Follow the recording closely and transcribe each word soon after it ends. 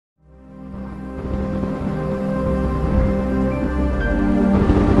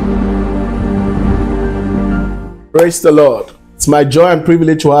Praise the Lord. It's my joy and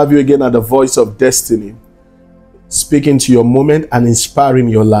privilege to have you again at the Voice of Destiny, speaking to your moment and inspiring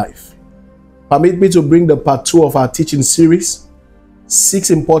your life. Permit me to bring the part 2 of our teaching series, 6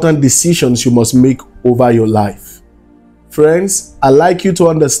 important decisions you must make over your life. Friends, I'd like you to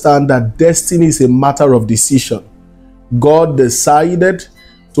understand that destiny is a matter of decision. God decided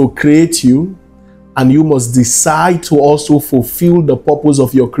to create you, and you must decide to also fulfill the purpose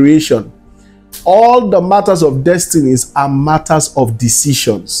of your creation. All the matters of destinies are matters of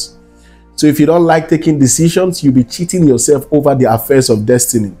decisions. So if you don't like taking decisions, you'll be cheating yourself over the affairs of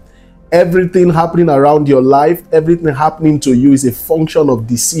destiny. Everything happening around your life, everything happening to you is a function of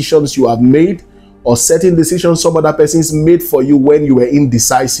decisions you have made or certain decisions some other persons made for you when you were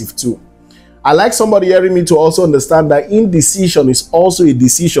indecisive too. I like somebody hearing me to also understand that indecision is also a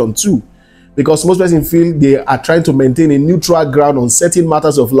decision too. Because most persons feel they are trying to maintain a neutral ground on certain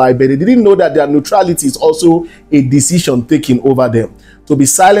matters of life, but they didn't know that their neutrality is also a decision taken over them. To be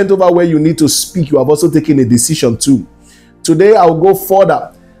silent over where you need to speak, you have also taken a decision too. Today, I'll go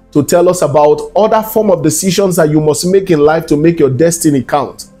further to tell us about other form of decisions that you must make in life to make your destiny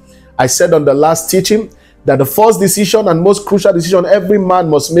count. I said on the last teaching that the first decision and most crucial decision every man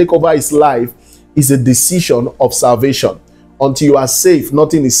must make over his life is a decision of salvation. Until you are safe,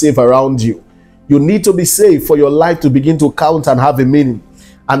 nothing is safe around you. You need to be saved for your life to begin to count and have a meaning.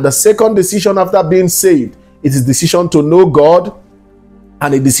 And the second decision after being saved is a decision to know God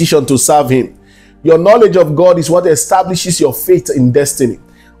and a decision to serve Him. Your knowledge of God is what establishes your faith in destiny.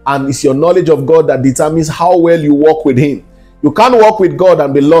 And it's your knowledge of God that determines how well you walk with Him. You can't walk with God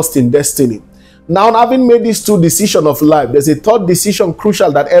and be lost in destiny. Now, having made these 2 decisions of life, there's a third decision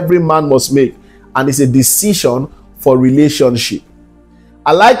crucial that every man must make. And it's a decision for relationship.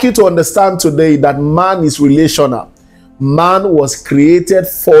 I'd like you to understand today that man is relational. Man was created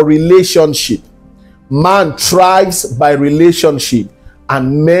for relationship. Man thrives by relationship,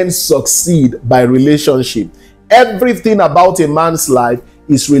 and men succeed by relationship. Everything about a man's life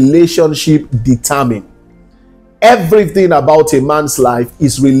is relationship determined. Everything about a man's life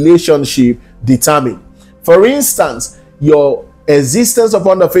is relationship determined. For instance, your existence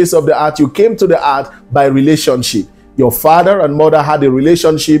upon the face of the earth, you came to the earth by relationship. Your father and mother had a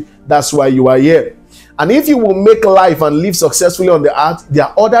relationship, that's why you are here. And if you will make life and live successfully on the earth, there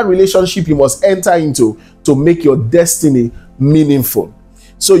are other relationships you must enter into to make your destiny meaningful.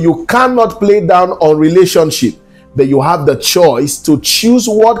 So you cannot play down on relationship, but you have the choice to choose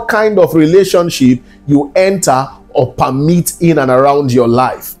what kind of relationship you enter or permit in and around your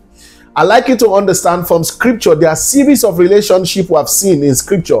life. I'd like you to understand from scripture, there are series of relationships we have seen in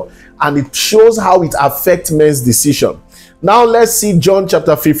scripture, and it shows how it affects men's decision. Now let's see John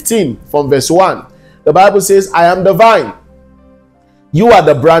chapter 15 from verse 1. The Bible says, I am the vine, you are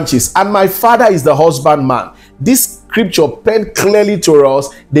the branches, and my Father is the husbandman. This scripture paints clearly to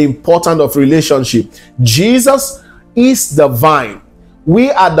us the importance of relationship. Jesus is the vine. We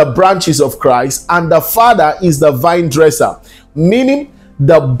are the branches of Christ, and the Father is the vine dresser. Meaning,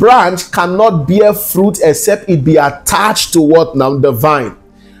 the branch cannot bear fruit except it be attached to what now? The vine.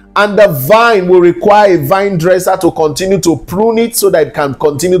 And the vine will require a vine dresser to continue to prune it so that it can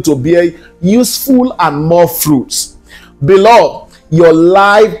continue to bear useful and more fruits. Beloved, your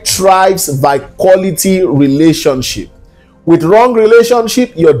life thrives by quality relationship. With wrong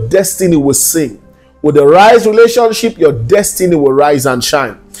relationship, your destiny will sink. With the right relationship, your destiny will rise and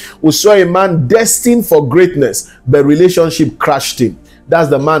shine. We saw a man destined for greatness, but relationship crushed him. That's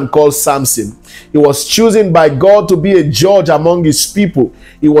the man called Samson. He was chosen by God to be a judge among his people.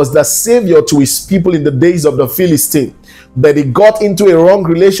 He was the savior to his people in the days of the Philistine. But he got into a wrong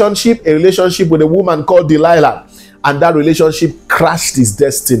relationship, a relationship with a woman called Delilah. And that relationship crashed his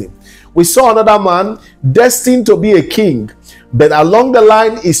destiny. We saw another man destined to be a king. But along the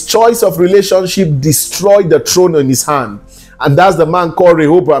line, his choice of relationship destroyed the throne in his hand. And that's the man called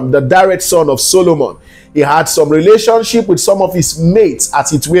Rehoboam, the direct son of Solomon. He had some relationship with some of his mates,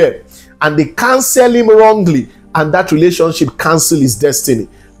 as it were, and they cancel him wrongly, and that relationship cancel his destiny.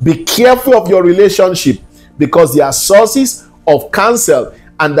 Be careful of your relationship, because there are sources of cancel,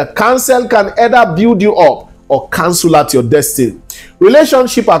 and the cancel can either build you up or cancel out your destiny.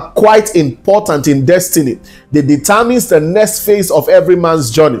 Relationships are quite important in destiny. They determine the next phase of every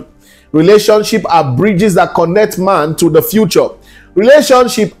man's journey. Relationships are bridges that connect man to the future.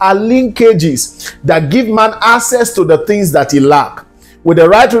 Relationships are linkages that give man access to the things that he lacks. With the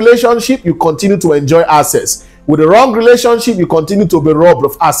right relationship, you continue to enjoy access. With the wrong relationship, you continue to be robbed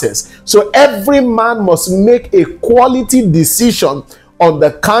of access. So every man must make a quality decision on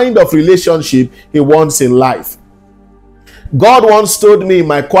the kind of relationship he wants in life. God once told me in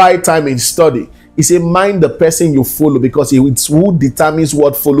my quiet time in study He said, mind the person you follow, because it's who determines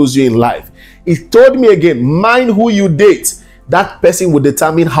what follows you in life. He told me again, mind who you date. That person will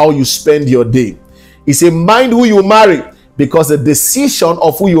determine how you spend your day. He said, mind who you marry, because the decision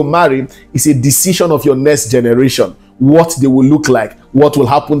of who you marry is a decision of your next generation. What they will look like, what will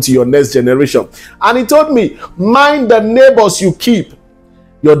happen to your next generation. And he told me, mind the neighbors you keep.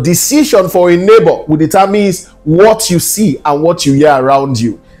 Your decision for a neighbor will determine what you see and what you hear around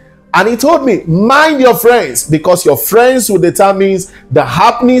you. And he told me, mind your friends, because your friends will determine the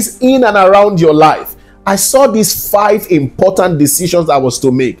happenings in and around your life. I saw these 5 important decisions I was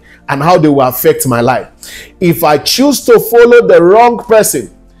to make and how they will affect my life. If I choose to follow the wrong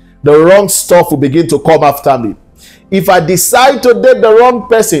person, the wrong stuff will begin to come after me. If I decide to date the wrong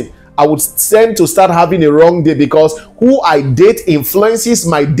person, I would tend to start having a wrong day, because who I date influences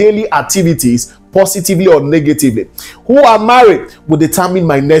my daily activities positively or negatively. Who I marry will determine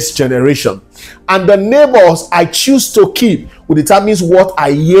my next generation. And the neighbors I choose to keep will determine what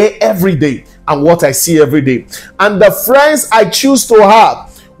I hear every day and what I see every day. And the friends I choose to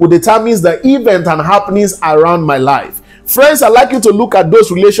have will determine the event and happenings around my life. Friends, I'd like you to look at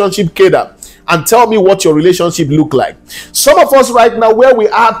those relationship cadre and tell me what your relationship look like. Some of us right now, where we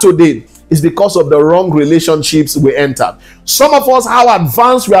are today, is because of the wrong relationships we entered. Some of us, how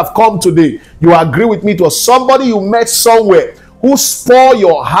advanced we have come today, you agree with me, it was somebody you met somewhere who spoiled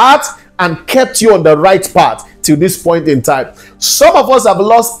your heart and kept you on the right path till this point in time. Some of us have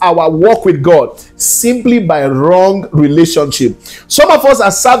lost our walk with God simply by wrong relationship. Some of us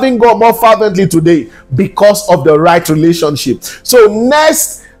are serving God more fervently today because of the right relationship. So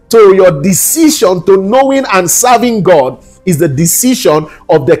next to your decision to knowing and serving God is the decision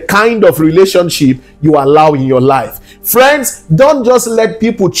of the kind of relationship you allow in your life. Friends, don't just let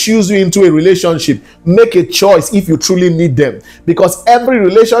people choose you into a relationship. Make a choice if you truly need them, because every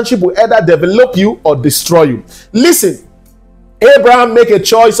relationship will either develop you or destroy you. Listen, Abraham made a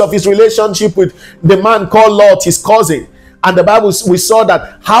choice of his relationship with the man called Lot, his cousin. And the Bible, we saw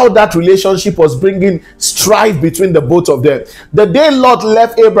that how that relationship was bringing strife between the both of them. The day Lot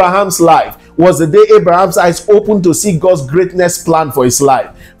left Abraham's life was the day Abraham's eyes opened to see God's greatness plan for his life.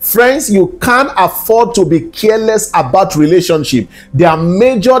 Friends, you can't afford to be careless about relationship. They are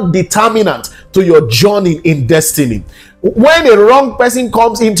major determinant to your journey in destiny. When a wrong person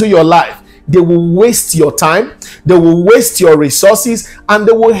comes into your life, they will waste your time, they will waste your resources, and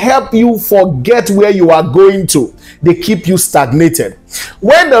they will help you forget where you are going to. They keep you stagnated.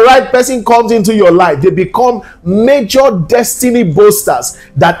 When the right person comes into your life, they become major destiny boosters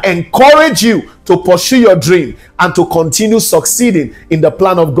that encourage you to pursue your dream and to continue succeeding in the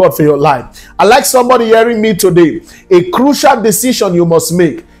plan of God for your life. I like somebody hearing me today. A crucial decision you must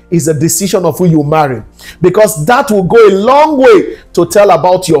make is the decision of who you marry, because that will go a long way to tell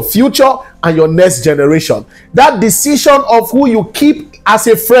about your future and your next generation. That decision of who you keep as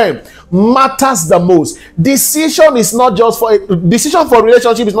a friend matters the most. Decision for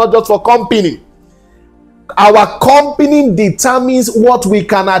relationship is not just for company. Our company determines what we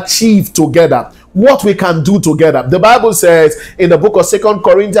can achieve together, what we can do together. The Bible says in the book of 2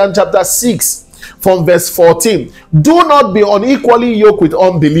 Corinthians chapter 6 from verse 14, do not be unequally yoked with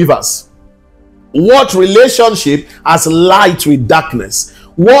unbelievers. What relationship has light with darkness?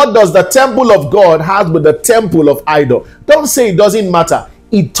 What does the temple of God have with the temple of idol? Don't say it doesn't matter.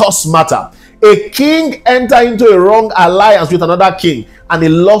 It does matter. A king entered into a wrong alliance with another king, and he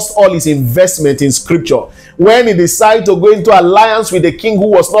lost all his investment in scripture. When he decided to go into alliance with a king who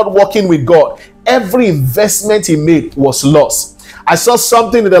was not working with God, every investment he made was lost. I saw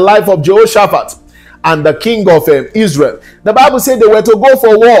something in the life of Jehoshaphat and the king of Israel. The Bible said they were to go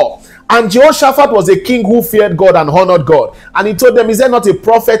for war. And Jehoshaphat was a king who feared God and honored God. And he told them, is there not a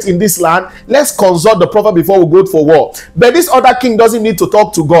prophet in this land? Let's consult the prophet before we go for war. But this other king doesn't need to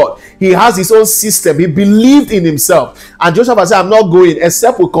talk to God. He has his own system. He believed in himself. And Jehoshaphat said, I'm not going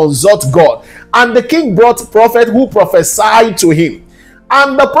except we consult God. And the king brought a prophet who prophesied to him.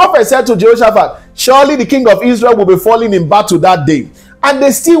 And the prophet said to Jehoshaphat, surely the king of Israel will be falling in battle that day. And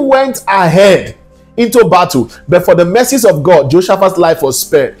they still went ahead into battle, but for the mercies of God, Jehoshaphat's life was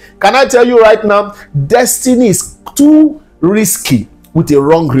spared. Can I tell you right now, destiny is too risky with a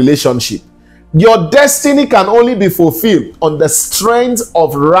wrong relationship. Your destiny can only be fulfilled on the strength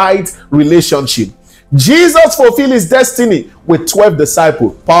of right relationship. Jesus fulfilled his destiny with 12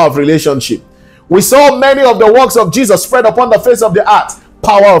 disciples, power of relationship. We saw many of the works of Jesus spread upon the face of the earth,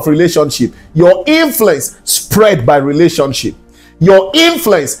 power of relationship. Your influence spread by relationship. Your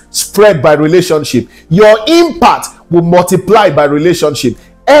influence spread by relationship. Your impact will multiply by relationship.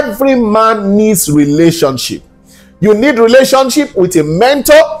 Every man needs relationship. You need relationship with a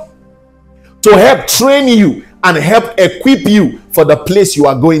mentor. to help train you and help equip you for the place you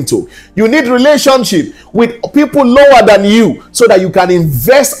are going to. You need relationship with people lower than you so that you can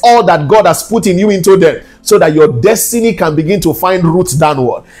invest all that God has put in you into them, so that your destiny can begin to find roots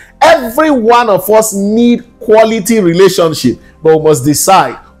downward. Every one of us need quality relationship, but we must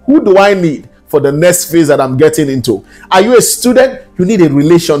decide, who do I need for the next phase that I'm getting into? Are you a student? You need a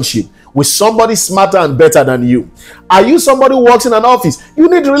relationship with somebody smarter and better than you. Are you somebody who works in an office? You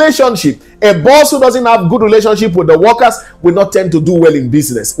need relationship. A boss who doesn't have good relationship with the workers will not tend to do well in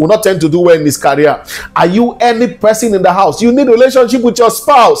business, will not tend to do well in his career. Are you any person in the house? You need relationship with your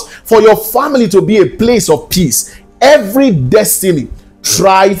spouse for your family to be a place of peace. Every destiny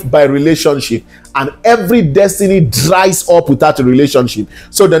thrives by relationship, and every destiny dries up without a relationship.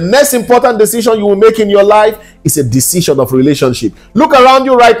 So the next important decision you will make in your life is a decision of relationship. Look around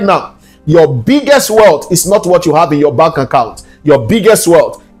you right now. Your biggest wealth is not what you have in your bank account. Your biggest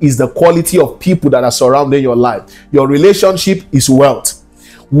wealth is the quality of people that are surrounding your life. Your relationship is wealth.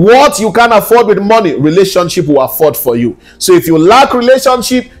 What you can afford with money, relationship will afford for you. So if you lack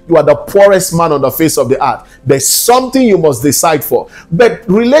relationship, you are the poorest man on the face of the earth. There's something you must decide for. But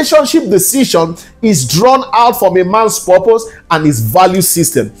relationship decision is drawn out from a man's purpose and his value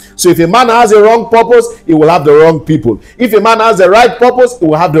system. So if a man has a wrong purpose, he will have the wrong people. If a man has the right purpose, he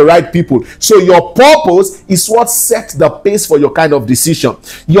will have the right people. So your purpose is what sets the pace for your kind of decision.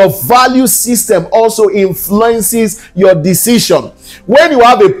 Your value system also influences your decision. When you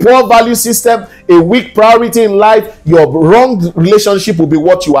have a poor value system, a weak priority in life, your wrong relationship will be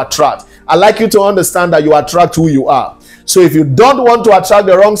what you attract. I'd like you to understand that you attract who you are. So if you don't want to attract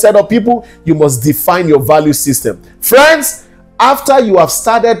the wrong set of people, you must define your value system. Friends, after you have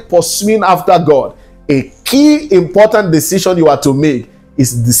started pursuing after God, a key important decision you are to make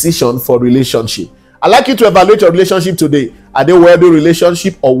is decision for relationship. I'd like you to evaluate your relationship today. Are they worthy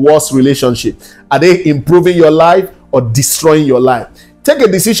relationship or worse relationship? Are they improving your life or destroying your life? Take a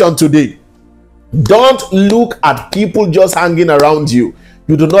decision today. Don't look at people just hanging around you.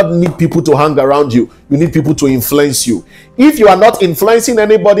 You do not need people to hang around you. You need people to influence you. If you are not influencing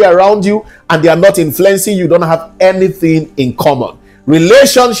anybody around you and they are not influencing you, don't have anything in common.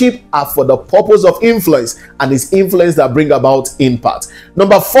 Relationships are for the purpose of influence, and it's influence that bring about impact.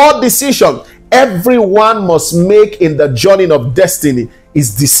 Number 4 decision everyone must make in the journey of destiny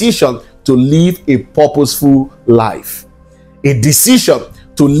is decision to live a purposeful life. A decision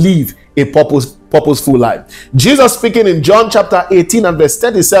to live a purposeful life. Jesus speaking in John chapter 18 and verse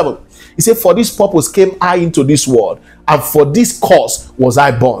 37, he said, "For this purpose came I into this world, and for this cause was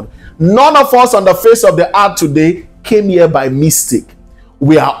I born." None of us on the face of the earth today came here by mistake.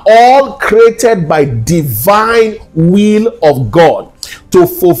 We are all created by divine will of God to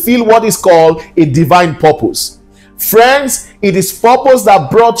fulfill what is called a divine purpose. Friends, it is purpose that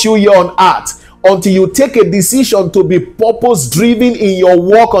brought you here on earth. Until you take a decision to be purpose driven in your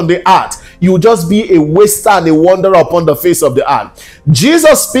walk on the earth, you will just be a waster and a wanderer upon the face of the earth.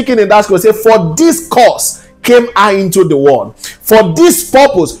 Jesus speaking in that scripture said, "For this cause came I into the world. For this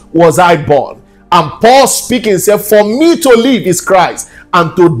purpose was I born." And Paul speaking said, "For me to live is Christ,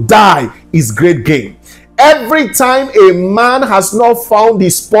 and to die is great gain." Every time a man has not found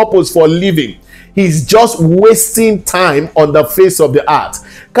his purpose for living, he's just wasting time on the face of the earth.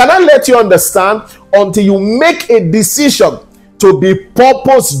 Can I let you understand? Until you make a decision to be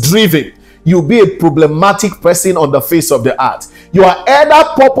purpose driven, you'll be a problematic person on the face of the earth. You are either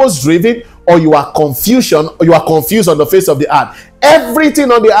purpose driven or you are confused on the face of the earth.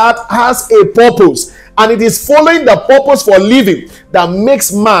 Everything on the earth has a purpose, and it is following the purpose for living that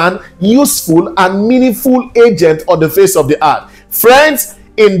makes man useful and meaningful agent on the face of the earth. Friends,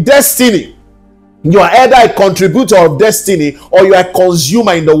 in destiny, you are either a contributor of destiny or you are a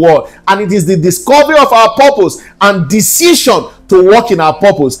consumer in the world. And it is the discovery of our purpose and decision to walk in our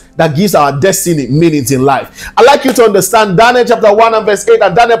purpose that gives our destiny meanings in life. I'd like you to understand Daniel chapter 1 and verse 8,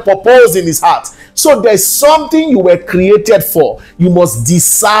 and Daniel proposed in his heart. So there's something you were created for. You must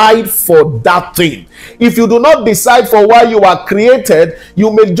decide for that thing. If you do not decide for why you are created,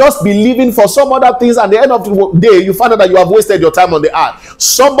 you may just be living for some other things, and at the end of the day, you find out that you have wasted your time on the earth.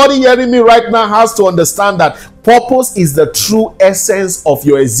 Somebody hearing me right now has to understand that purpose is the true essence of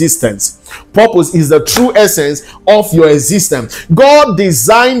your existence. Purpose is the true essence of your existence. God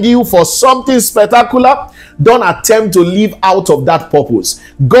designed you for something spectacular. Don't attempt to live out of that purpose.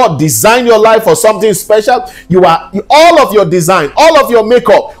 God designed your life for something special. All of your design, all of your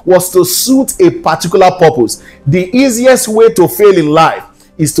makeup was to suit a particular purpose. The easiest way to fail in life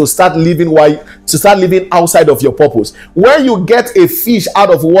is to start living outside of your purpose. When you get a fish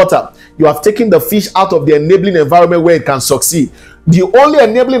out of water, you have taken the fish out of the enabling environment where it can succeed. The only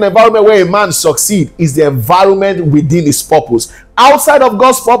enabling environment where a man succeeds is the environment within his purpose. Outside of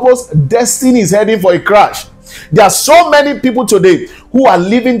God's purpose, destiny is heading for a crash. There are so many people today who are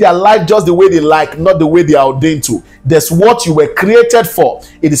living their life just the way they like, not the way they are ordained to. That's what you were created for.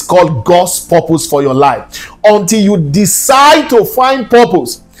 It is called God's purpose for your life. Until you decide to find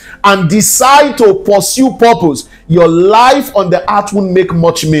purpose and decide to pursue purpose, your life on the earth won't make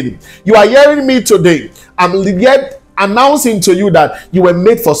much meaning. You are hearing me today. I'm yet announcing to you that you were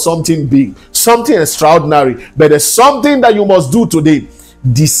made for something big, something extraordinary, but there's something that you must do today.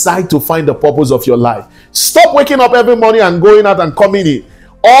 Decide to find the purpose of your life. Stop waking up every morning and going out and coming in.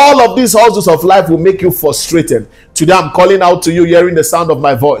 All of these hustles of life will make you frustrated. Today I'm calling out to you, hearing the sound of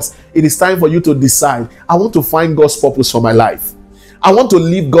my voice. It is time for you to decide. I want to find God's purpose for my life. I want to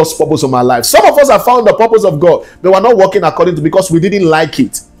live God's purpose for my life. Some of us have found the purpose of God, but we're not working according to, because we didn't like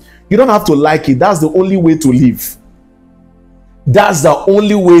it. You don't have to like it. That's the only way to live. That's the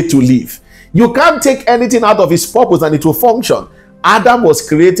only way to live. You can't take anything out of his purpose and it will function. Adam was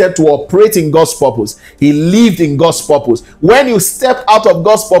created to operate in God's purpose. He lived in God's purpose. When you step out of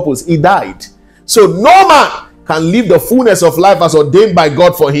God's purpose, he died. So no man can live the fullness of life as ordained by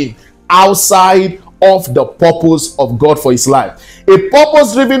God for him outside of the purpose of God for his life. A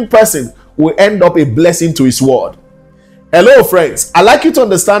purpose-driven person will end up a blessing to his world. Hello, friends. I'd like you to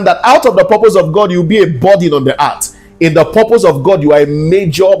understand that out of the purpose of God, you'll be a burden on the earth. In the purpose of God, you are a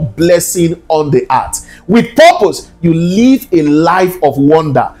major blessing on the earth. With purpose, you live a life of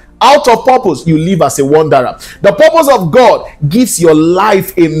wonder. Out of purpose, you live as a wanderer. The purpose of God gives your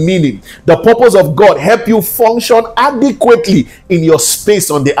life a meaning. The purpose of God helps you function adequately in your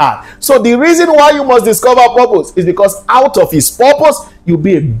space on the earth. So the reason why you must discover purpose is because out of his purpose, you'll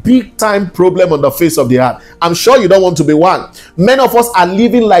be a big time problem on the face of the earth. I'm sure you don't want to be one. Many of us are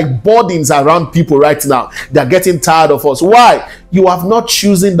living like burdens around people right now. They're getting tired of us. Why? You have not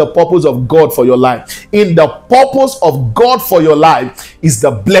chosen the purpose of God for your life. In the purpose of God for your life is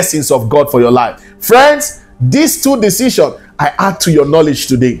the blessings of God for your life. Friends, these two decisions I add to your knowledge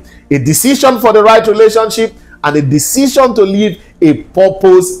today. A decision for the right relationship and a decision to live a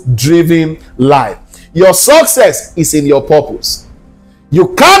purpose-driven life. Your success is in your purpose.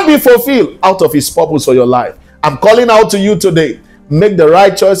 You can't be fulfilled out of his purpose for your life. I'm calling out to you today. Make the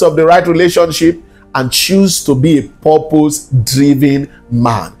right choice of the right relationship and choose to be a purpose-driven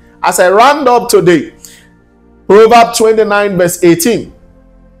man. As I round up today, Proverbs 29 verse 18.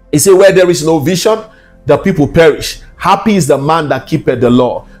 It says, where there is no vision, the people perish. Happy is the man that keepeth the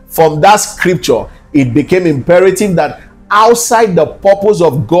law. From that scripture, it became imperative that outside the purpose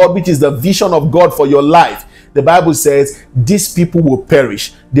of God, which is the vision of God for your life, the Bible says these people will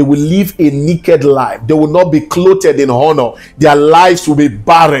perish. They will live a naked life. They will not be clothed in honor. Their lives will be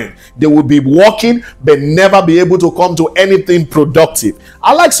barren. They will be walking but never be able to come to anything productive.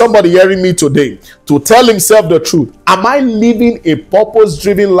 I like somebody hearing me today to tell himself the truth. Am I living a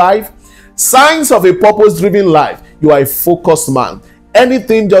purpose-driven life? Signs of a purpose-driven life. You are a focused man.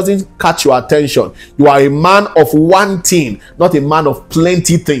 Anything doesn't catch your attention. You are a man of one thing, not a man of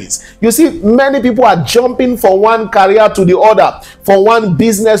plenty things. You see, many people are jumping from one career to the other, from one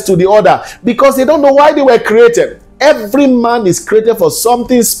business to the other, because they don't know why they were created. Every man is created for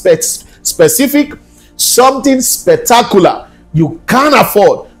something specific, something spectacular. You can't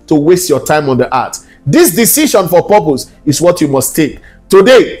afford to waste your time on the earth. This decision for purpose is what you must take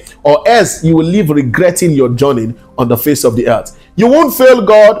today, or else you will live regretting your journey on the face of the earth. You won't fail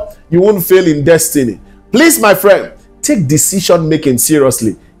God. You won't fail in destiny. Please, my friend, take decision making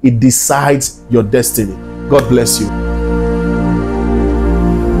seriously. It decides your destiny. God bless you.